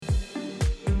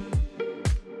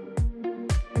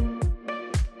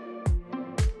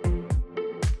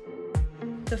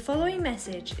The following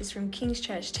message is from King's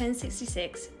Church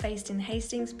 1066, based in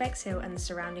Hastings, Bexhill and the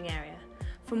surrounding area.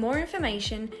 For more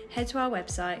information, head to our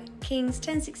website,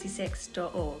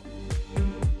 kings1066.org.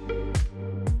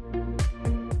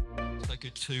 So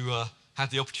good to have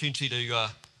the opportunity to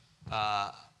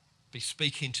be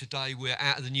speaking today. We're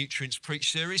out of the Nutrients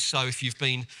Preach series, so if you've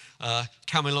been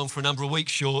coming along for a number of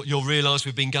weeks, you'll realise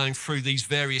we've been going through these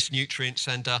various nutrients,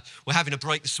 and we're having a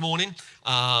break this morning.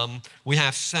 We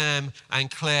have Sam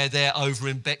and Claire there over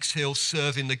in Bexhill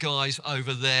serving the guys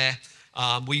over there.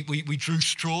 We drew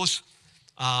straws.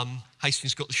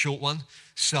 Hastings got the short one,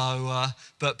 so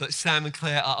but Sam and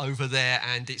Claire are over there,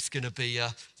 and it's going to be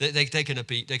they're going to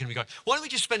be great. Why don't we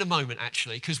just spend a moment,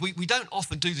 actually, because we don't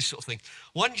often do this sort of thing.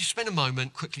 Why don't you spend a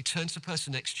moment, quickly turn to the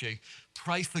person next to you,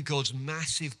 pray for God's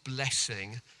massive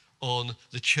blessing on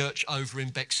the church over in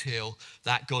Bexhill,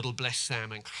 that God will bless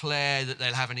Sam and Claire, that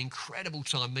they'll have an incredible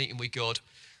time meeting with God.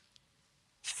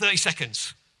 30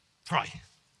 seconds, pray.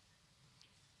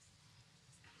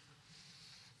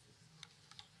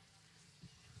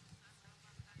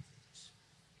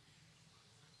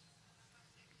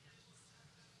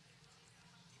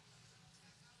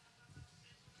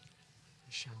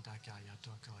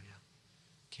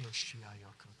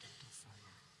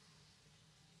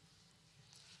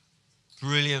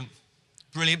 Brilliant.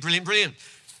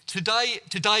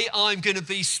 Today I'm going to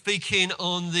be speaking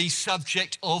on the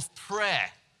subject of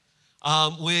prayer.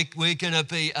 We're going to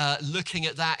be looking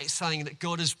at that. It's something that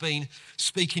God has been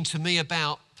speaking to me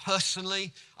about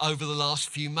personally over the last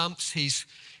few months. He's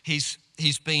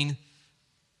been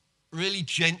really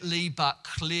gently but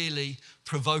clearly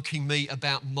provoking me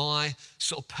about my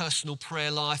sort of personal prayer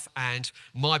life and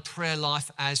my prayer life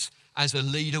as a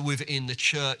leader within the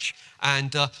church.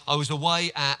 And I was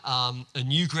away at a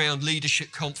New Ground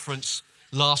Leadership Conference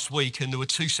last week, and there were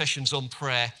 2 sessions on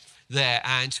prayer there,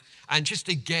 and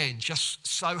just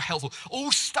so helpful.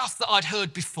 All stuff that I'd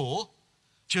heard before,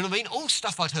 do you know what I mean? All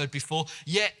stuff I'd heard before,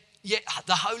 yet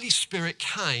the Holy Spirit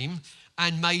came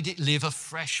and made it live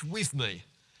afresh with me.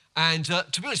 And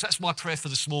to be honest, that's my prayer for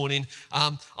this morning.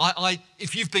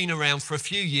 If you've been around for a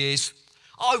few years,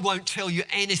 I won't tell you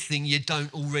anything you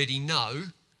don't already know.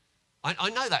 I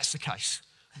know that's the case.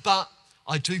 But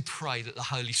I do pray that the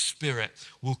Holy Spirit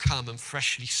will come and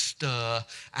freshly stir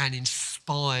and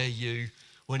inspire you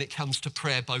when it comes to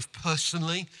prayer, both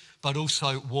personally, but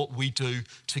also what we do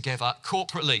together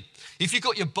corporately. If you've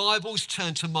got your Bibles,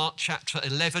 turn to Mark chapter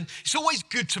 11. It's always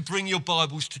good to bring your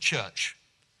Bibles to church.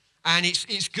 And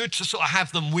it's good to sort of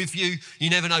have them with you. You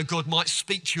never know, God might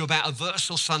speak to you about a verse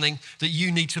or something that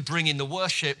you need to bring in the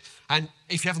worship. And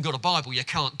if you haven't got a Bible, you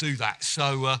can't do that.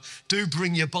 So do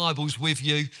bring your Bibles with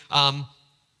you,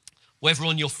 whether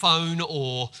on your phone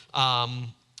or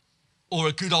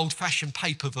a good old-fashioned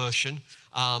paper version.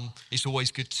 It's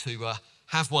always good to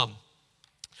have one.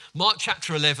 Mark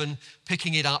chapter 11,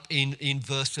 picking it up in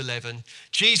verse 11.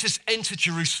 Jesus entered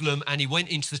Jerusalem and he went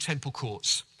into the temple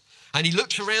courts. And he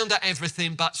looked around at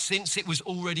everything, but since it was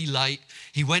already late,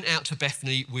 he went out to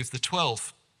Bethany with the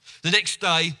 12. The next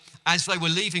day, as they were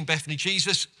leaving Bethany,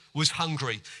 Jesus was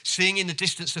hungry. Seeing in the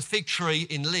distance a fig tree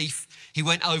in leaf, he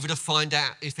went over to find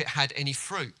out if it had any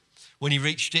fruit. When he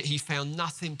reached it, he found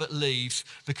nothing but leaves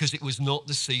because it was not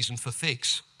the season for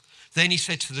figs. Then he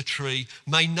said to the tree,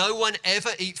 "May no one ever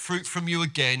eat fruit from you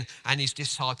again." And his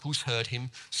disciples heard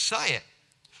him say it.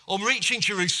 On reaching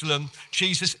Jerusalem,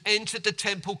 Jesus entered the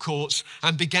temple courts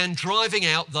and began driving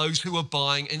out those who were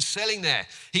buying and selling there.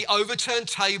 He overturned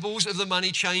tables of the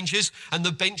money changers and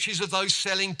the benches of those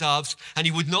selling doves, and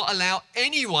he would not allow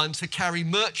anyone to carry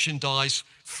merchandise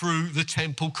through the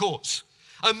temple courts.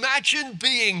 Imagine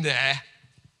being there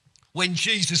when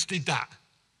Jesus did that.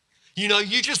 You know,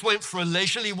 you just went for a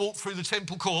leisurely walk through the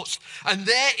temple courts, and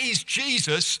there is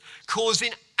Jesus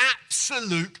causing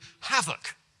absolute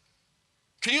havoc.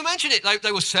 Can you imagine it?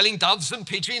 They were selling doves and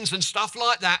pigeons and stuff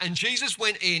like that, and Jesus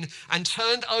went in and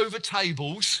turned over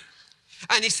tables,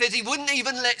 and he said he wouldn't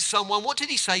even let someone, what did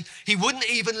he say? He wouldn't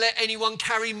even let anyone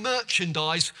carry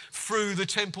merchandise through the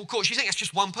temple courts. You think that's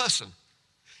just one person?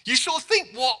 You sort of think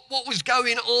what was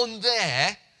going on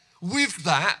there with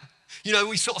that. You know,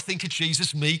 we sort of think of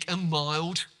Jesus meek and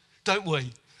mild, don't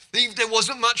we? There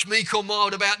wasn't much meek or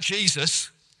mild about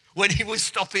Jesus when he was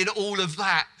stopping all of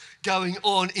that going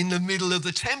on in the middle of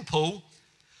the temple.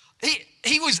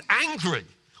 He was angry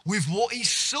with what he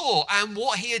saw and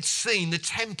what he had seen the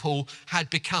temple had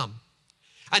become.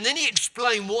 And then he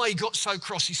explained why he got so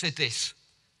cross. He said this: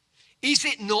 Is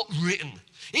it not written?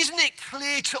 Isn't it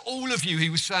clear to all of you, he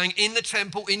was saying, in the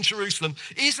temple in Jerusalem,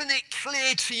 isn't it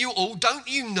clear to you all? Don't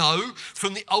you know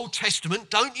from the Old Testament,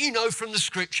 don't you know from the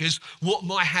scriptures what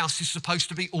my house is supposed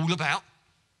to be all about?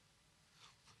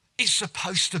 It's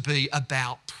supposed to be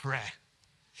about prayer.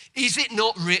 Is it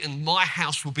not written, my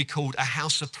house will be called a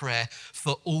house of prayer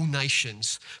for all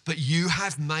nations, but you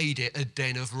have made it a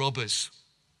den of robbers?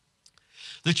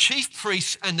 The chief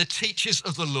priests and the teachers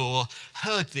of the law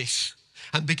heard this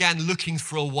and began looking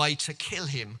for a way to kill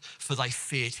him, for they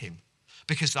feared him,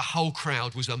 because the whole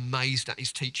crowd was amazed at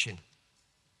his teaching.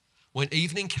 When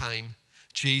evening came,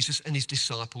 Jesus and his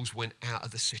disciples went out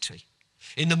of the city.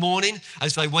 In the morning,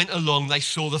 as they went along, they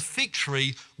saw the fig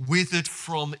tree withered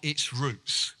from its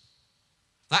roots.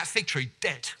 That fig tree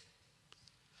dead.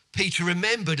 Peter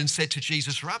remembered and said to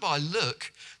Jesus, Rabbi,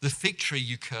 look, the fig tree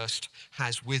you cursed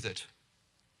has withered.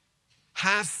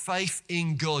 Have faith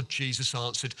in God, Jesus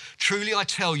answered. Truly I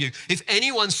tell you, if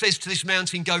anyone says to this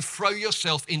mountain, go throw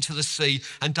yourself into the sea,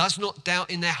 and does not doubt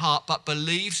in their heart, but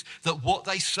believes that what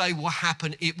they say will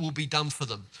happen, it will be done for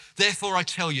them. Therefore I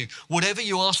tell you, whatever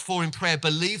you ask for in prayer,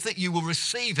 believe that you will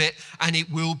receive it and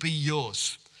it will be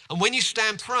yours. And when you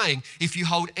stand praying, if you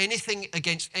hold anything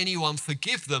against anyone,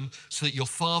 forgive them, so that your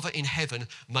Father in heaven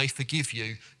may forgive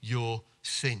you your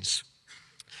sins.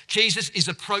 Jesus is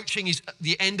approaching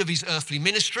the end of his earthly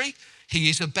ministry. He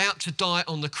is about to die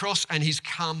on the cross and he's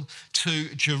come to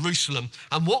Jerusalem.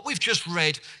 And what we've just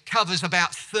read covers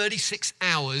about 36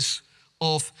 hours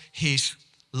of his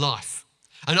life.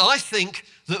 And I think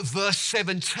that verse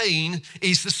 17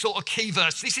 is the sort of key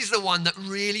verse. This is the one that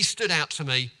really stood out to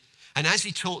me. And as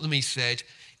he taught them, he said,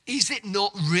 is it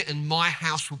not written, my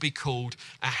house will be called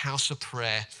a house of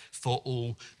prayer for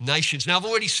all nations? Now, I've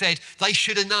already said they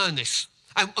should have known this.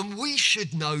 And we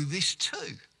should know this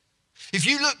too. If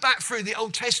you look back through the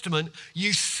Old Testament,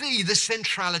 you see the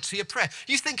centrality of prayer.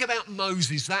 You think about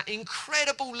Moses, that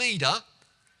incredible leader.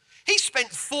 He spent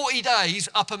 40 days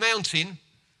up a mountain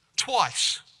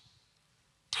twice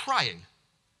praying.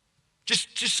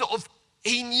 Just sort of,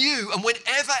 he knew, and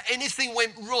whenever anything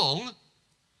went wrong,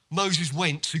 Moses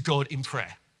went to God in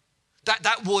prayer.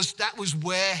 That was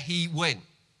where he went.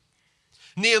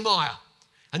 Nehemiah,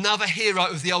 another hero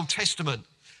of the Old Testament,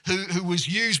 who was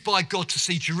used by God to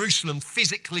see Jerusalem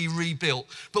physically rebuilt.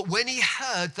 But when he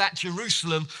heard that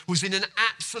Jerusalem was in an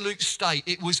absolute state,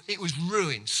 it was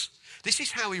ruins, this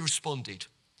is how he responded.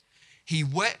 He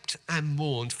wept and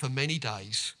mourned for many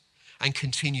days and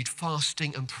continued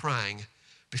fasting and praying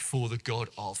before the God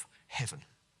of heaven.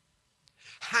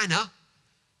 Hannah,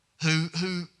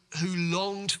 who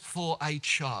longed for a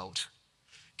child,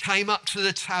 came up to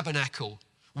the tabernacle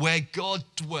where God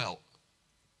dwelt.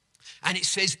 And it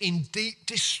says, in deep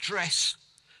distress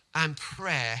and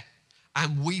prayer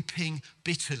and weeping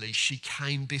bitterly, she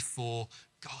came before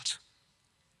God.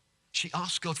 She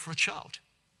asked God for a child.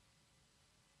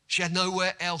 She had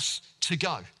nowhere else to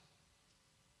go.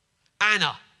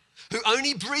 Anna, who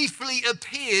only briefly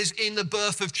appears in the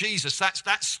birth of Jesus. That's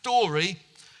that story,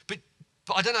 but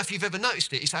I don't know if you've ever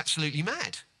noticed it. It's absolutely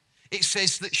mad. It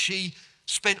says that she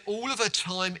spent all of her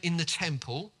time in the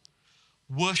temple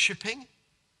worshipping,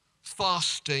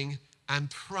 fasting and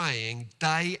praying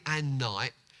day and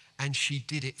night, and she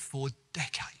did it for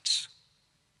decades.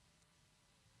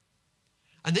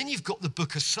 And then you've got the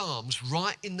book of Psalms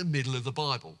right in the middle of the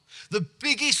Bible. The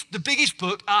biggest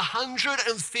book,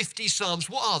 150 Psalms.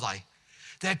 What are they?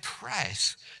 They're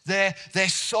prayers. They're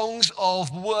songs of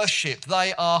worship.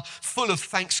 They are full of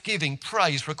thanksgiving,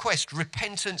 praise, request,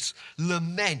 repentance,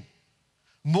 lament,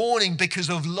 mourning because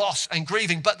of loss and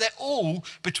grieving. But they're all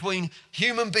between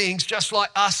human beings just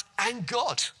like us and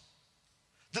God.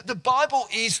 That the Bible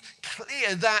is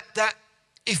clear that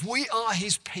if we are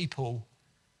his people,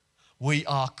 we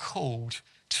are called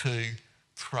to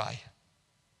pray.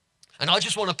 And I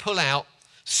just want to pull out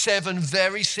 7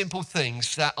 very simple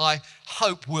things that I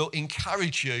hope will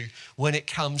encourage you when it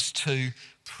comes to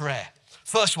prayer.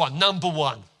 First one, number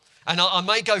 1. And I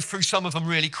may go through some of them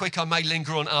really quick. I may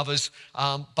linger on others,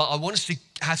 but I want us to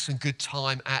have some good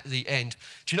time at the end.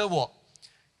 Do you know what?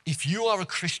 If you are a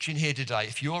Christian here today,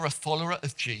 if you are a follower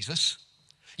of Jesus,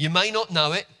 you may not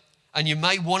know it, and you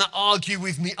may want to argue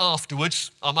with me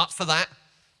afterwards. I'm up for that.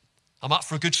 I'm up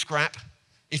for a good scrap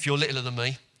if you're littler than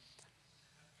me.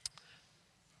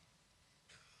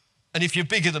 And if you're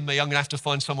bigger than me, I'm going to have to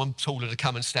find someone taller to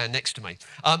come and stand next to me.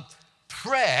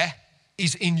 Prayer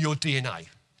is in your DNA.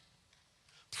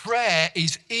 Prayer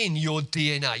is in your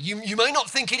DNA. You may not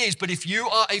think it is, but if you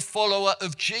are a follower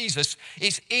of Jesus,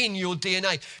 it's in your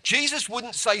DNA. Jesus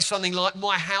wouldn't say something like,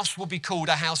 my house will be called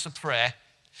a house of prayer,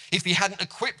 if he hadn't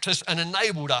equipped us and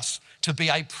enabled us to be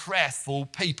a prayerful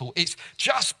people. It's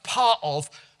just part of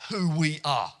who we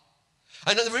are.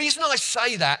 And the reason I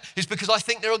say that is because I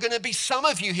think there are going to be some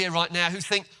of you here right now who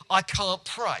think, I can't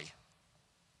pray.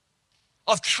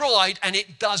 I've tried and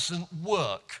it doesn't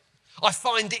work. I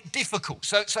find it difficult.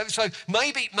 So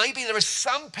maybe there are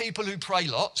some people who pray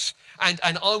lots and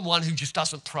I'm one who just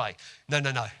doesn't pray.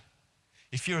 No.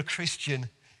 If you're a Christian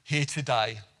here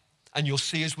today, and you'll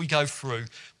see as we go through,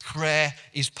 prayer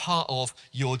is part of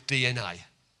your DNA.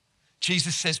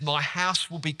 Jesus says, my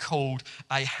house will be called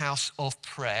a house of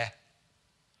prayer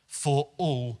for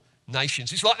all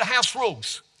nations. It's like the house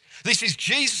rules. This is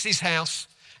Jesus' house,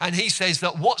 and he says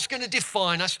that what's going to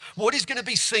define us, what is going to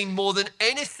be seen more than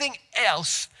anything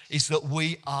else, is that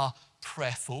we are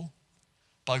prayerful,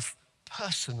 both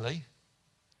personally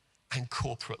and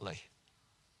corporately.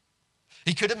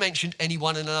 He could have mentioned any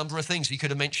one and a number of things. He could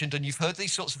have mentioned, and you've heard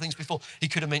these sorts of things before, he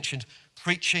could have mentioned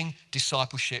preaching,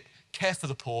 discipleship, care for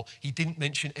the poor. He didn't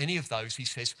mention any of those. He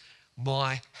says,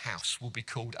 my house will be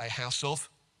called a house of.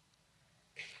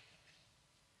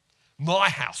 My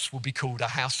house will be called a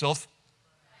house of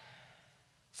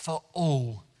for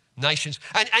all nations.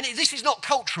 And this is not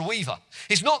cultural either.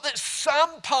 It's not that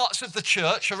some parts of the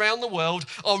church around the world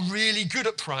are really good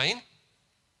at praying,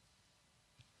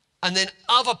 and then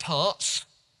other parts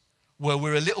where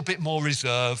we're a little bit more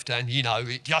reserved and,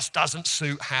 it just doesn't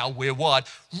suit how we're wired.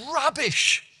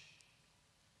 Rubbish.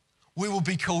 We will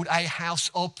be called a house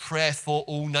of prayer for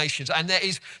all nations. And there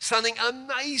is something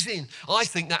amazing, I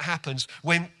think, that happens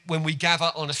when we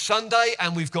gather on a Sunday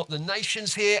and we've got the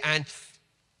nations here. And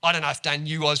I don't know if Dan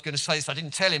knew I was going to say this, I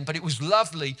didn't tell him, but it was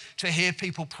lovely to hear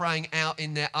people praying out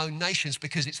in their own nations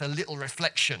because it's a little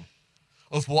reflection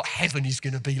of what heaven is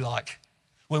going to be like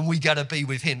when we go to be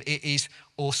with him. It is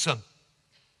awesome.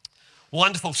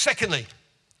 Wonderful. Secondly,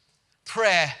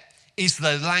 prayer is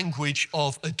the language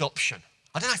of adoption.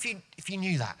 I don't know if you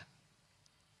knew that.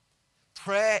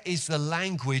 Prayer is the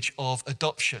language of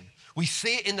adoption. We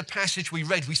see it in the passage we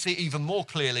read. We see it even more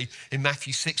clearly in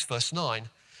Matthew 6, verse 9.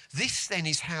 This then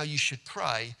is how you should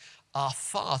pray, our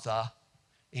Father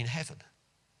in heaven.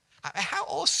 How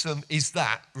awesome is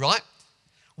that, right?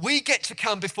 We get to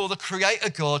come before the Creator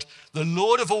God, the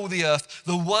Lord of all the earth,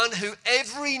 the one who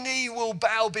every knee will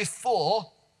bow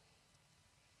before.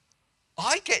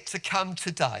 I get to come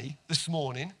today, this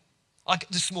morning.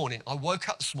 I woke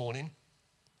up this morning.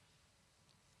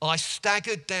 I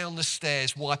staggered down the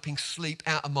stairs, wiping sleep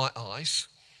out of my eyes.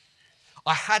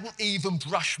 I hadn't even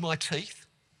brushed my teeth.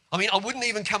 I wouldn't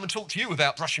even come and talk to you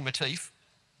without brushing my teeth.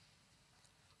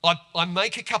 I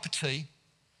make a cup of tea.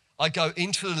 I go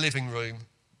into the living room.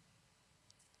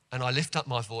 And I lift up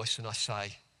my voice and I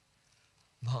say,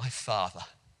 my Father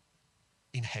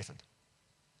in heaven.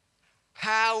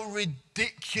 How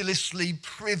ridiculously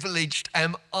privileged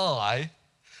am I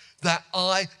that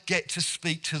I get to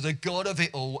speak to the God of it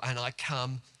all, and I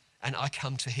come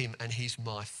to him and he's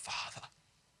my Father.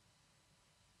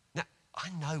 Now, I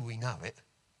know we know it,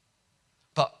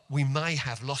 but we may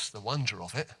have lost the wonder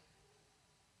of it.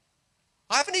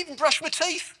 I haven't even brushed my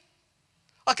teeth.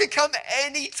 I can come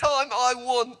any time I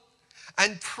want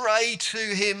and pray to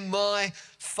him, my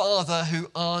Father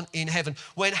who art in heaven.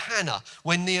 When Hannah,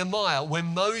 when Nehemiah, when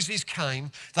Moses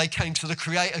came, they came to the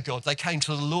Creator God. They came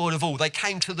to the Lord of all. They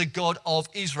came to the God of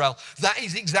Israel. That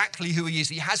is exactly who he is.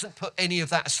 He hasn't put any of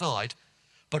that aside.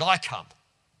 But I come,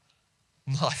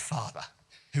 my Father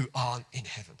who art in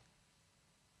heaven.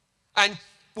 And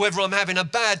whether I'm having a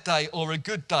bad day or a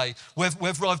good day,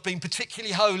 whether I've been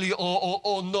particularly holy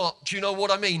or not, do you know what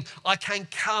I mean? I can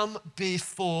come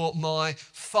before my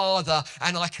Father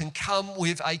and I can come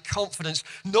with a confidence,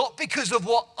 not because of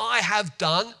what I have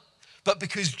done, but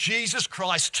because Jesus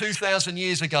Christ 2,000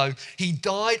 years ago, he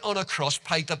died on a cross,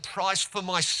 paid the price for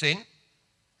my sin,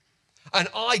 and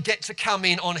I get to come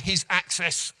in on his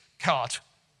access card.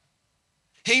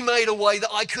 He made a way that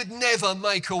I could never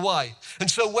make a way. And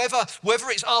so whether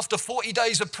it's after 40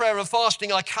 days of prayer and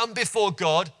fasting, I come before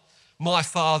God, my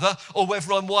Father, or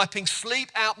whether I'm wiping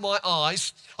sleep out my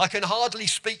eyes, I can hardly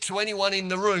speak to anyone in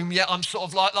the room, yet I'm sort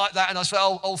of like that, and I say,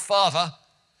 oh Father,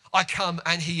 I come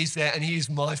and he is there and he is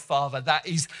my Father. That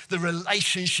is the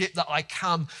relationship that I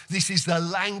come. This is the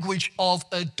language of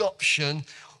adoption.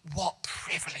 What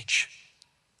privilege.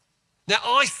 Now,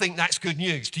 I think that's good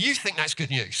news. Do you think that's good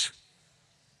news?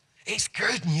 It's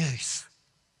good news.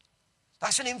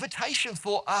 That's an invitation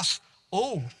for us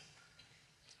all.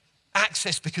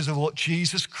 Access because of what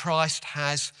Jesus Christ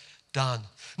has done.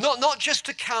 Not just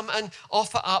to come and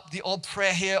offer up the odd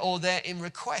prayer here or there in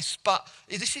request, but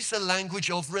this is the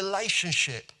language of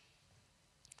relationship.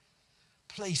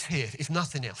 please hear, if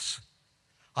nothing else,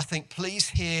 I think please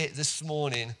hear this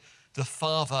morning the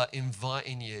Father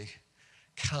inviting you,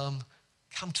 come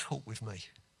talk with me.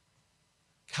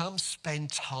 Come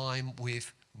spend time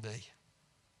with me.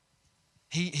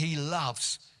 He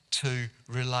loves to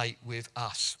relate with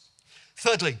us.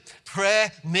 Thirdly,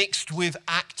 prayer mixed with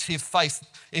active faith.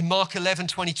 In Mark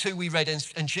 11:22 we read,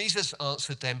 and Jesus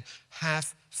answered them,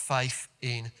 have faith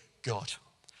in God.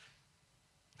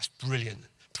 That's brilliant.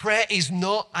 Prayer is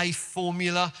not a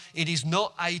formula. It is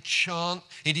not a chant.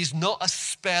 It is not a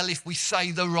spell if we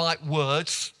say the right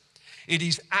words. It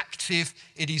is active,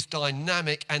 it is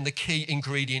dynamic, and the key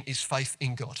ingredient is faith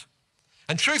in God.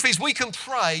 And truth is, we can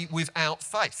pray without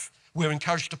faith. We're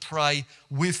encouraged to pray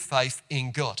with faith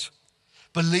in God,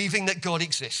 believing that God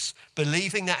exists,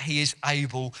 believing that he is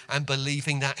able, and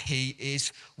believing that he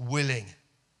is willing.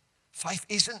 Faith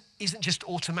isn't just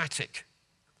automatic.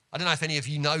 I don't know if any of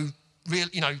you know,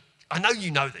 I know you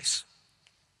know this.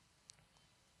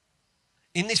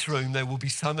 In this room, there will be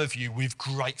some of you with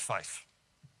great faith.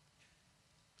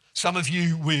 Some of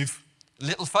you with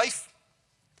little faith,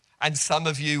 and some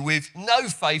of you with no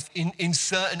faith in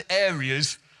certain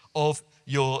areas of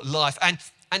your life.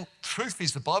 And truth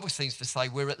is, the Bible seems to say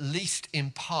we're at least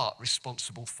in part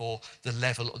responsible for the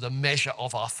level or the measure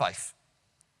of our faith.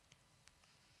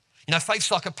 You know,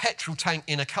 faith's like a petrol tank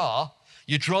in a car.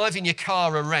 You're driving your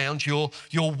car around, you're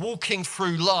walking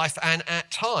through life, and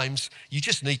at times you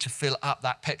just need to fill up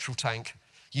that petrol tank.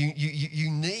 You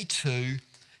need to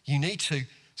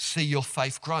see your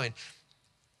faith growing.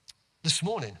 This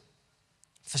morning,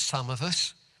 for some of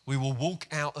us, we will walk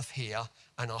out of here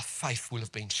and our faith will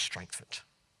have been strengthened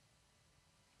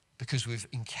because we've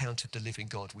encountered the living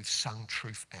God. We've sung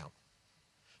truth out.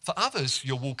 For others,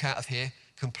 you'll walk out of here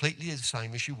completely the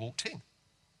same as you walked in.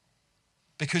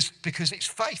 Because it's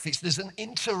faith. There's an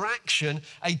interaction,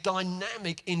 a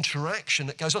dynamic interaction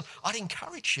that goes on. I'd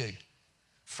encourage you,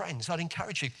 friends,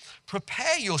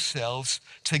 prepare yourselves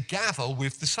to gather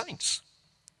with the saints.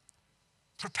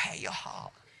 Prepare your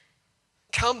heart.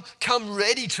 Come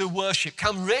ready to worship.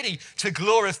 Come ready to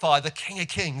glorify the King of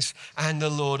Kings and the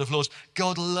Lord of Lords.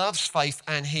 God loves faith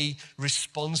and he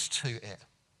responds to it.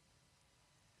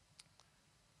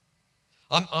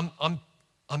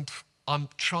 I'm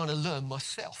trying to learn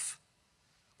myself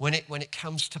when it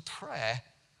comes to prayer,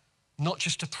 not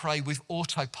just to pray with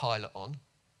autopilot on,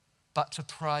 but to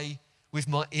pray with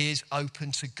my ears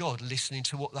open to God, listening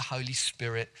to what the Holy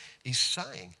Spirit is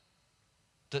saying.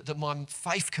 That my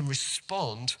faith can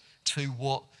respond to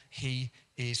what he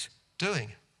is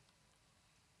doing.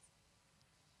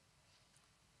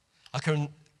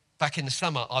 Back in the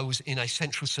summer, I was in a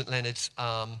Central St Leonard's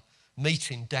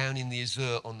meeting down in the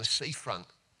Azure on the seafront.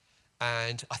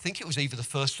 And I think it was either the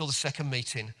first or the second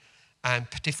meeting, and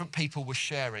different people were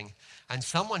sharing. And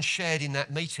someone shared in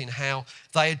that meeting how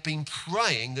they had been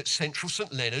praying that Central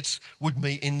St Leonard's would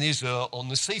meet in the Azure on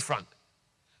the seafront.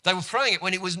 They were praying it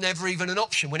when it was never even an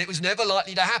option, when it was never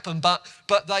likely to happen. But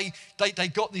they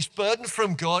got this burden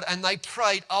from God and they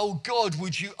prayed, oh God,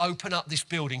 would you open up this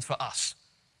building for us?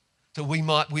 That we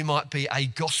might be a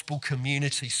gospel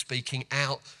community speaking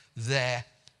out their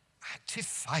active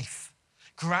faith,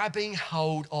 grabbing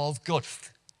hold of God.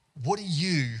 What are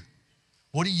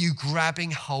you grabbing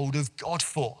hold of God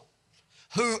for?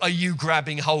 Who are you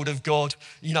grabbing hold of God,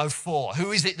 for?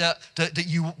 Who is it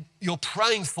that you're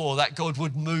praying for that God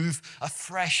would move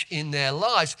afresh in their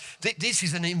lives? This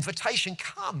is an invitation.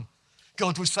 Come.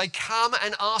 God would say, come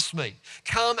and ask me.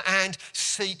 Come and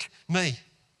seek me.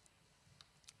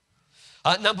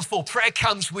 Number 4, prayer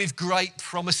comes with great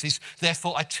promises.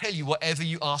 Therefore, I tell you, whatever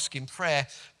you ask in prayer,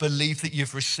 believe that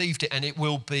you've received it and it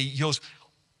will be yours.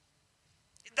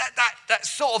 That's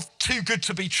sort of too good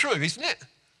to be true, isn't it?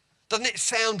 Doesn't it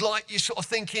sound like you're sort of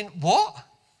thinking, what?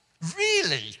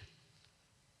 Really?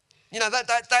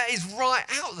 That is right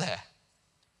out there.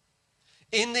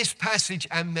 In this passage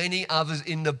and many others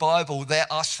in the Bible, there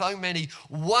are so many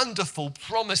wonderful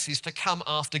promises to come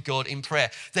after God in prayer.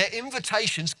 They're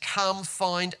invitations, come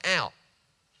find out.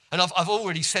 And I've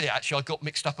already said it, actually. I got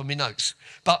mixed up on my notes.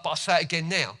 But I'll say it again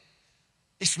now.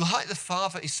 It's like the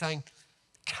Father is saying,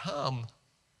 come,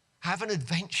 have an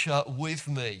adventure with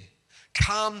me.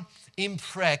 Come in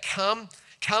prayer. Come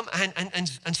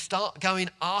and start going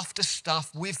after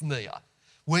stuff with me.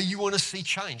 Where you want to see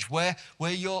change, where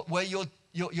you're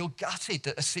gutted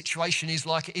that a situation is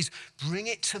like it is, bring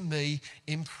it to me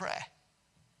in prayer.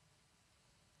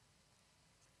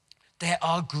 There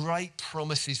are great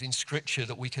promises in Scripture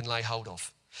that we can lay hold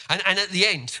of. And at the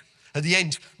end,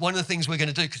 one of the things we're going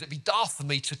to do, because it'd be daft for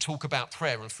me to talk about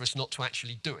prayer and for us not to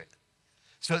actually do it.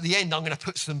 So at the end, I'm going to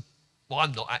put some Well,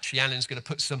 I'm not actually. Alan's going to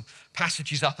put some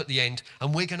passages up at the end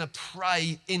and we're going to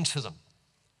pray into them.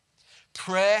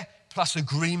 Prayer plus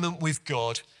agreement with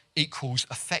God equals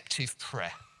effective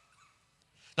prayer.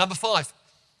 Number 5,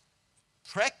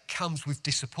 prayer comes with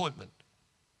disappointment.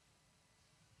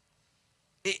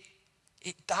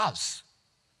 It does.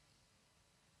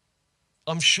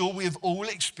 I'm sure we have all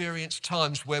experienced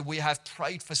times where we have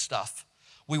prayed for stuff.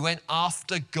 We went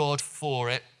after God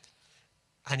for it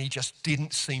and he just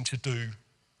didn't seem to do,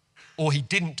 or he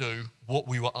didn't do what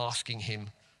we were asking him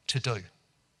to do.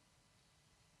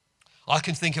 I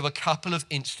can think of a couple of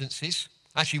instances.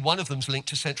 Actually, one of them's linked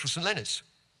to Central St Leonard's.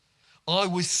 I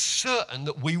was certain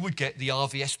that we would get the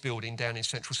RVS building down in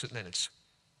Central St Leonard's.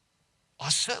 I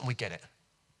was certain we'd get it.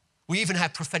 We even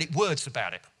had prophetic words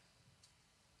about it.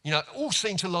 You know, it all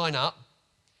seemed to line up.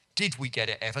 Did we get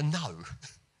it ever? No.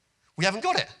 We haven't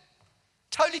got it.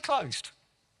 Totally closed.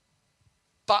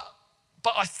 But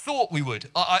I thought we would.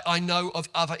 I know of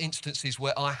other instances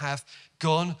where I have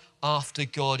gone after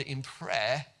God in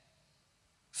prayer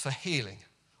for healing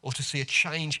or to see a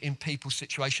change in people's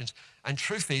situations. And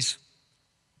truth is,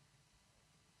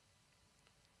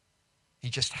 he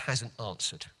just hasn't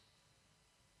answered.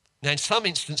 Now, in some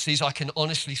instances, I can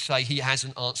honestly say he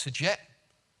hasn't answered yet.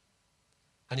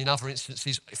 And in other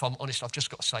instances, if I'm honest, I've just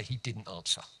got to say he didn't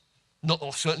answer.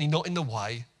 Or certainly not in the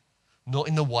way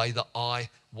that I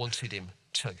wanted him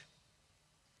to.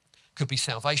 Could be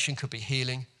salvation, could be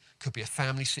healing, could be a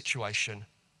family situation.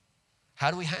 How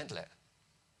do we handle it?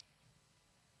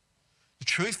 The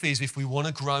truth is, if we want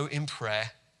to grow in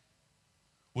prayer,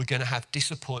 we're going to have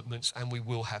disappointments and we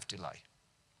will have delay.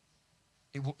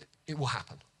 It will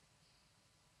happen.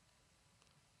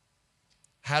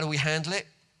 How do we handle it?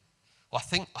 Well,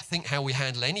 I think how we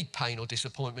handle any pain or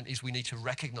disappointment is we need to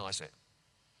recognize it.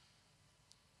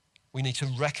 We need to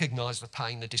recognize the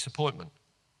pain, the disappointment.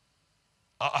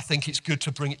 I think it's good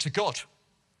to bring it to God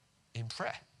in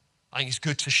prayer. I think it's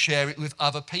good to share it with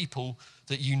other people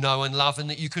that you know and love and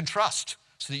that you can trust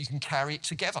so that you can carry it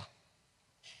together.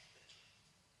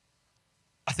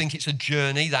 I think it's a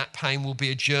journey. That pain will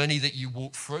be a journey that you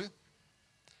walk through.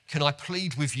 Can I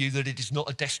plead with you that it is not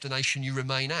a destination you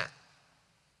remain at?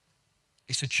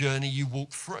 It's a journey you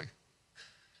walk through.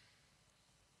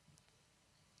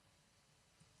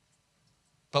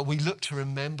 But we look to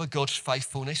remember God's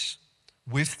faithfulness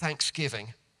with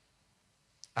thanksgiving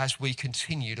as we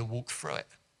continue to walk through it.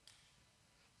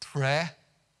 Prayer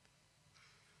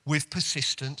with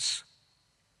persistence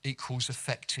equals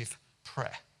effective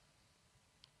prayer.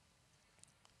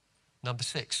 Number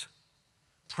 6,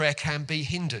 prayer can be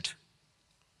hindered.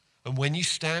 And when you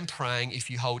stand praying, if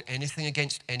you hold anything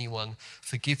against anyone,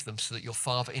 forgive them so that your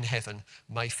Father in heaven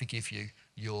may forgive you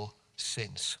your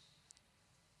sins.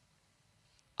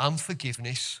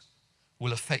 Unforgiveness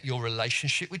will affect your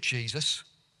relationship with Jesus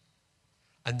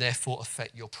and therefore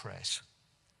affect your prayers.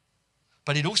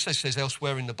 But it also says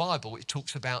elsewhere in the Bible, it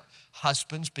talks about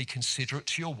husbands, be considerate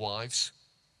to your wives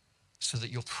so that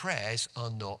your prayers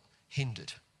are not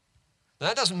hindered. Now,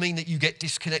 that doesn't mean that you get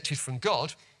disconnected from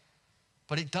God,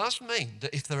 but it does mean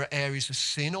that if there are areas of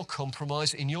sin or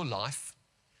compromise in your life,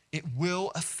 it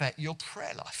will affect your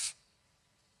prayer life.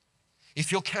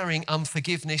 If you're carrying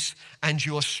unforgiveness and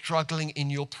you're struggling in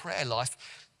your prayer life,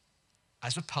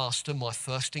 as a pastor, my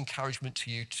first encouragement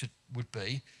to you would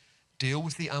be, deal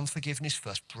with the unforgiveness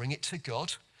first. Bring it to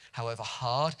God. However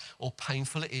hard or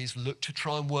painful it is, look to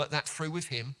try and work that through with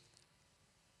him.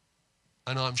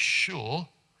 And I'm sure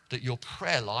that your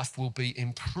prayer life will be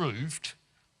improved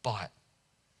by it.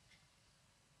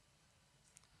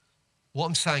 What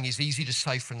I'm saying is easy to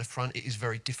say from the front. It is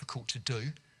very difficult to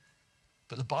do.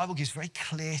 But the Bible gives very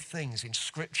clear things in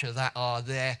Scripture that are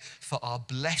there for our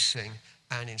blessing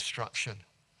and instruction.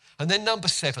 And then number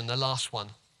 7, the last one.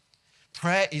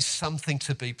 Prayer is something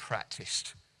to be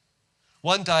practiced.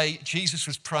 One day, Jesus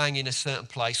was praying in a certain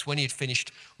place. When he had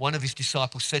finished, one of his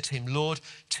disciples said to him, "Lord,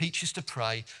 teach us to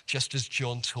pray just as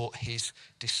John taught his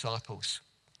disciples."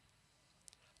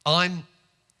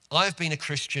 I've been a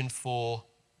Christian for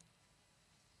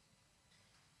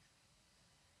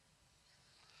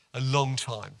a long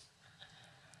time.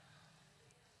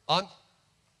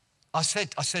 I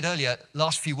said earlier,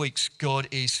 last few weeks, God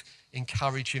is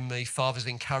encouraging me, Father's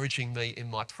encouraging me in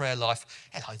my prayer life.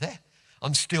 Hello there.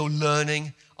 I'm still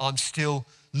learning. I'm still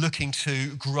looking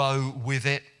to grow with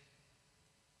it.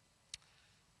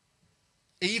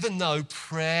 Even though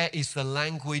prayer is the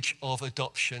language of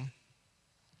adoption.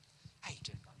 Hey, you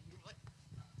doing? You all right?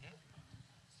 Yeah?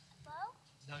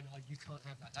 No, you can't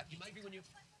have that. Maybe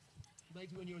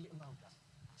when you're a little older.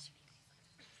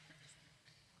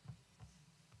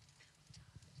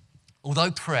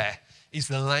 Although prayer is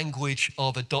the language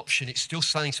of adoption. It's still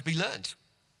something to be learned.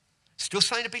 Still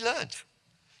something to be learned.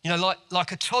 You know,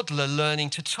 like a toddler learning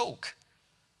to talk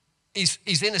is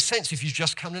in a sense, if you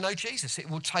just come to know Jesus, it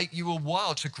will take you a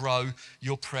while to grow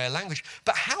your prayer language.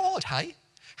 But how odd, hey?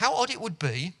 How odd it would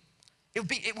be.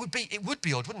 It would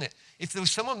be odd, wouldn't it? If there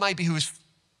was someone maybe who was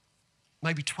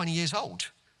maybe 20 years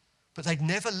old, but they'd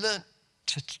never learnt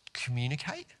to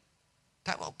communicate.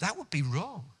 That would be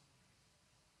wrong.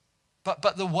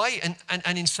 But the way,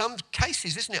 and in some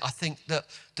cases, isn't it, I think that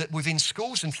within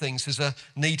schools and things, there's a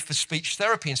need for speech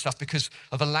therapy and stuff because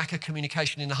of a lack of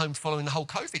communication in the home following the whole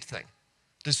COVID thing.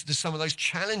 There's some of those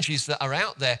challenges that are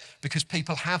out there because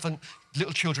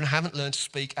little children haven't learned to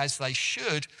speak as they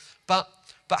should. But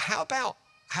how about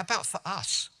for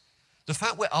us? The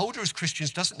fact we're older as Christians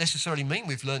doesn't necessarily mean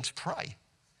we've learned to pray.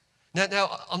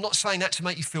 Now I'm not saying that to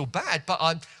make you feel bad, but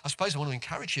I suppose I want to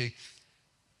encourage you.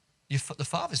 The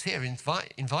Father's here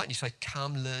inviting you, say,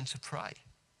 come learn to pray.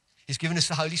 He's given us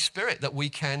the Holy Spirit that we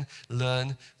can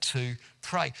learn to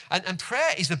pray. And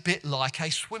prayer is a bit like a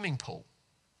swimming pool.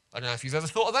 I don't know if you've ever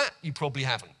thought of that. You probably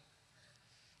haven't.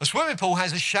 A swimming pool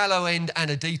has a shallow end and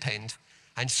a deep end,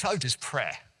 and so does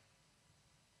prayer.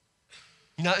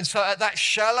 You know, and so at that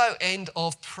shallow end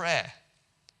of prayer,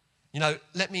 you know,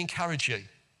 let me encourage you,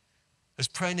 as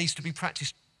prayer needs to be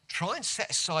practiced, try and set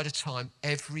aside a time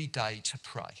every day to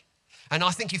pray. And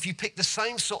I think if you pick the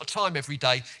same sort of time every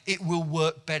day, it will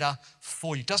work better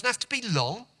for you. It doesn't have to be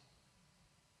long,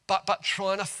 but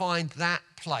trying to find that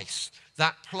place,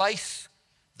 that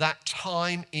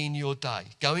time in your day.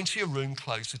 Go into your room,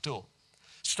 close the door.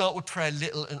 Start with prayer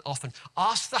little and often.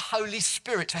 Ask the Holy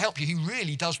Spirit to help you. He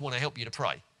really does want to help you to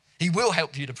pray. He will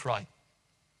help you to pray.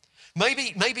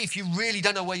 Maybe if you really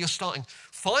don't know where you're starting,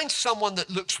 find someone that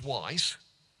looks wise,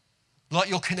 like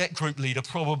your Connect group leader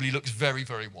probably looks very,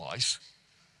 very wise,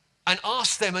 and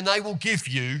ask them and they will give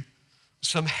you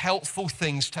some helpful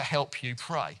things to help you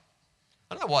pray.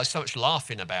 I don't know why there's so much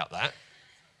laughing about that.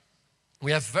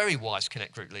 We have very wise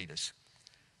Connect group leaders.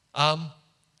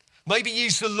 Maybe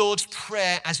use the Lord's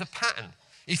Prayer as a pattern.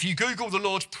 If you Google the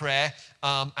Lord's Prayer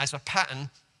as a pattern,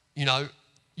 you know,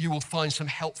 you will find some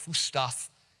helpful stuff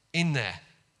in there.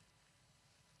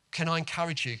 Can I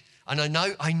encourage you? And I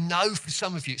know for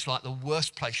some of you it's like the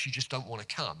worst place you just don't want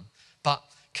to come, but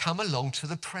come along to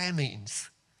the prayer meetings.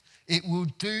 It will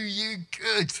do you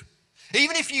good.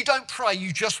 Even if you don't pray,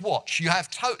 you just watch. You have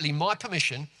totally my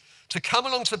permission to come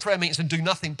along to the prayer meetings and do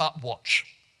nothing but watch.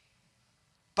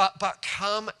 But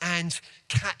come and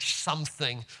catch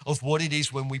something of what it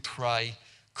is when we pray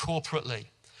corporately.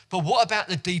 But what about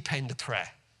the deep end of prayer?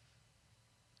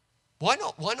 Why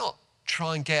not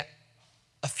try and get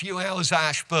a few hours at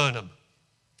Ashburnham?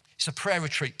 It's a prayer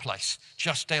retreat place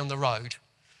just down the road.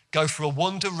 Go for a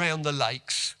wander round the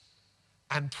lakes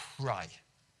and pray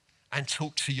and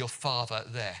talk to your Father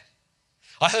there.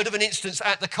 I heard of an instance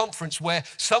at the conference where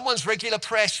someone's regular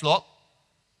prayer slot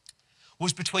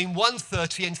was between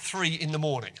 1:30 and 3 in the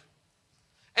morning.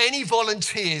 Any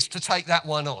volunteers to take that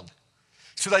one on?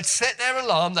 So they'd set their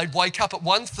alarm, they'd wake up at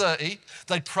 1:30,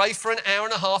 they'd pray for an hour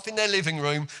and a half in their living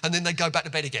room, and then they'd go back to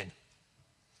bed again.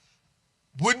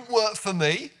 Wouldn't work for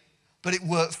me, but it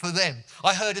worked for them.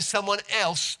 I heard of someone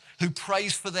else who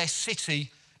prays for their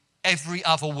city every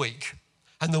other week.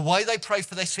 And the way they pray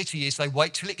for their city is they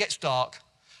wait till it gets dark,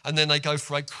 and then they go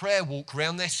for a prayer walk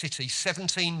around their city,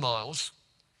 17 miles,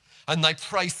 and they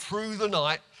pray through the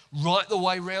night, right the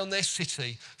way around their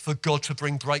city, for God to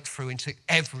bring breakthrough into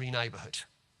every neighbourhood.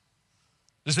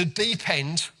 There's a deep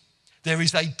end. There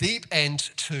is a deep end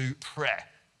to prayer.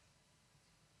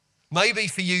 Maybe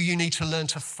for you, you need to learn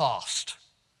to fast.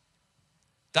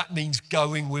 That means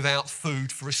going without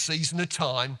food for a season of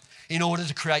time in order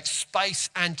to create space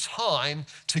and time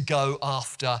to go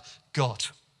after God.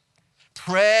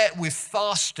 Prayer with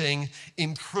fasting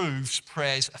improves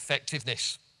prayer's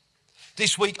effectiveness.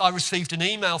 This week, I received an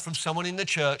email from someone in the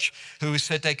church who has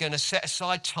said they're going to set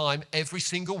aside time every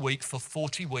single week for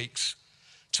 40 weeks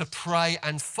to pray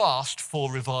and fast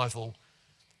for revival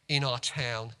in our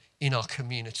town, in our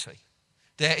community.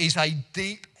 There is a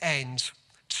deep end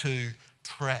to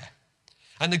prayer.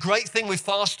 And the great thing with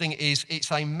fasting is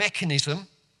it's a mechanism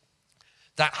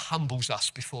that humbles us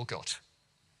before God.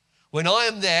 When I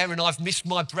am there and I've missed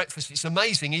my breakfast, it's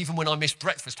amazing, even when I miss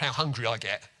breakfast, how hungry I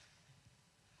get.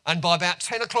 And by about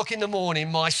 10 o'clock in the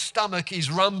morning, my stomach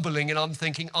is rumbling and I'm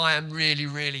thinking, I am really,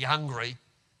 really hungry.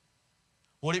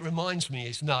 What it reminds me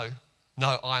is, no,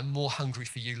 I am more hungry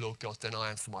for you, Lord God, than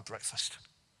I am for my breakfast.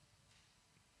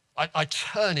 I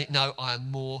turn it, no, I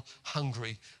am more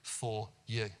hungry for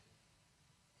you.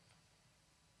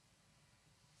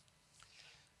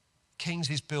 Kings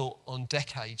is built on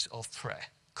decades of prayer,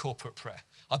 corporate prayer.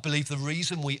 I believe the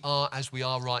reason we are as we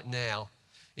are right now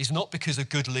is not because of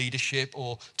good leadership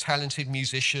or talented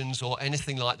musicians or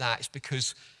anything like that. It's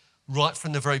because right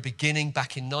from the very beginning,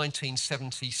 back in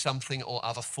 1970 something or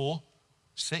other,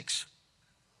 6,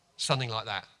 something like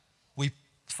that,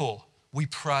 we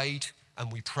prayed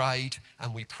and we prayed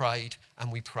and we prayed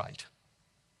and we prayed.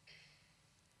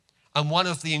 And one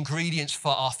of the ingredients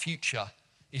for our future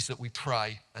is that we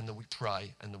pray and that we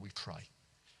pray and that we pray.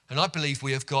 And I believe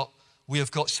we have got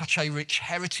such a rich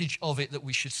heritage of it that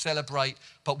we should celebrate,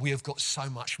 but we have got so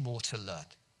much more to learn.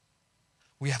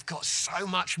 We have got so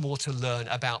much more to learn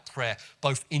about prayer,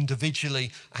 both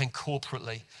individually and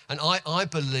corporately. And I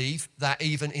believe that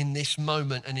even in this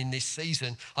moment and in this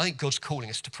season, I think God's calling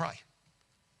us to pray.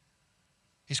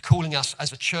 He's calling us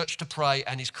as a church to pray,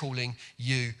 and he's calling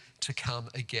you to come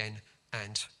again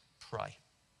and pray.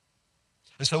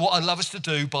 And so what I'd love us to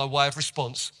do by way of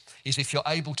response is, if you're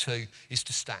able to, is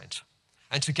to stand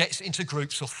and to get into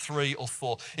groups of 3 or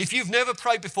 4. If you've never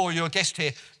prayed before, you're a guest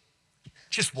here,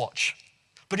 just watch.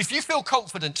 But if you feel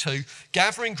confident to,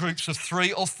 gather in groups of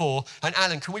 3 or 4. And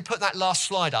Alan, can we put that last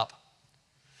slide up?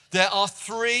 There are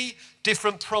 3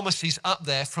 different promises up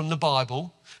there from the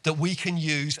Bible that we can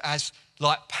use as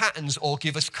like patterns or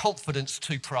give us confidence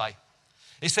to pray.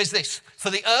 It says this: for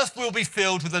the earth will be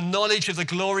filled with the knowledge of the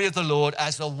glory of the Lord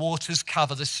as the waters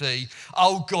cover the sea.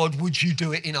 Oh God, would you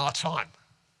do it in our time?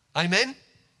 Amen?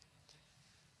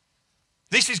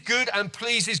 This is good and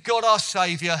pleases God our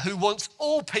Saviour, who wants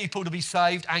all people to be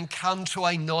saved and come to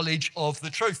a knowledge of the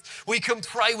truth. We can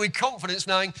pray with confidence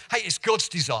knowing, hey, it's God's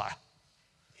desire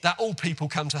that all people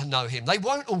come to know him. They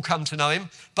won't all come to know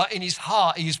him, but in his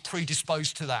heart, he is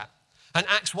predisposed to that. And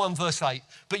Acts 1 verse 8,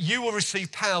 but you will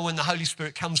receive power when the Holy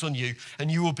Spirit comes on you, and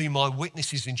you will be my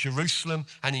witnesses in Jerusalem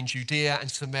and in Judea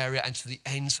and Samaria and to the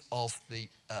ends of the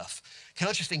earth. Can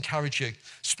I just encourage you,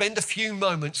 spend a few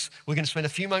moments, we're going to spend a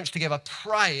few moments together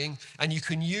praying, and you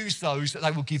can use those, that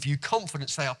they will give you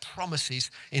confidence. They are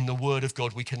promises in the word of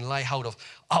God we can lay hold of.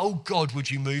 Oh God,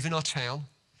 would you move in our town?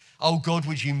 Oh God,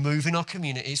 would you move in our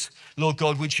communities? Lord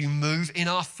God, would you move in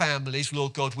our families?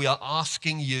 Lord God, we are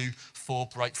asking you for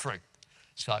breakthrough.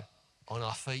 So, on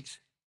our feet.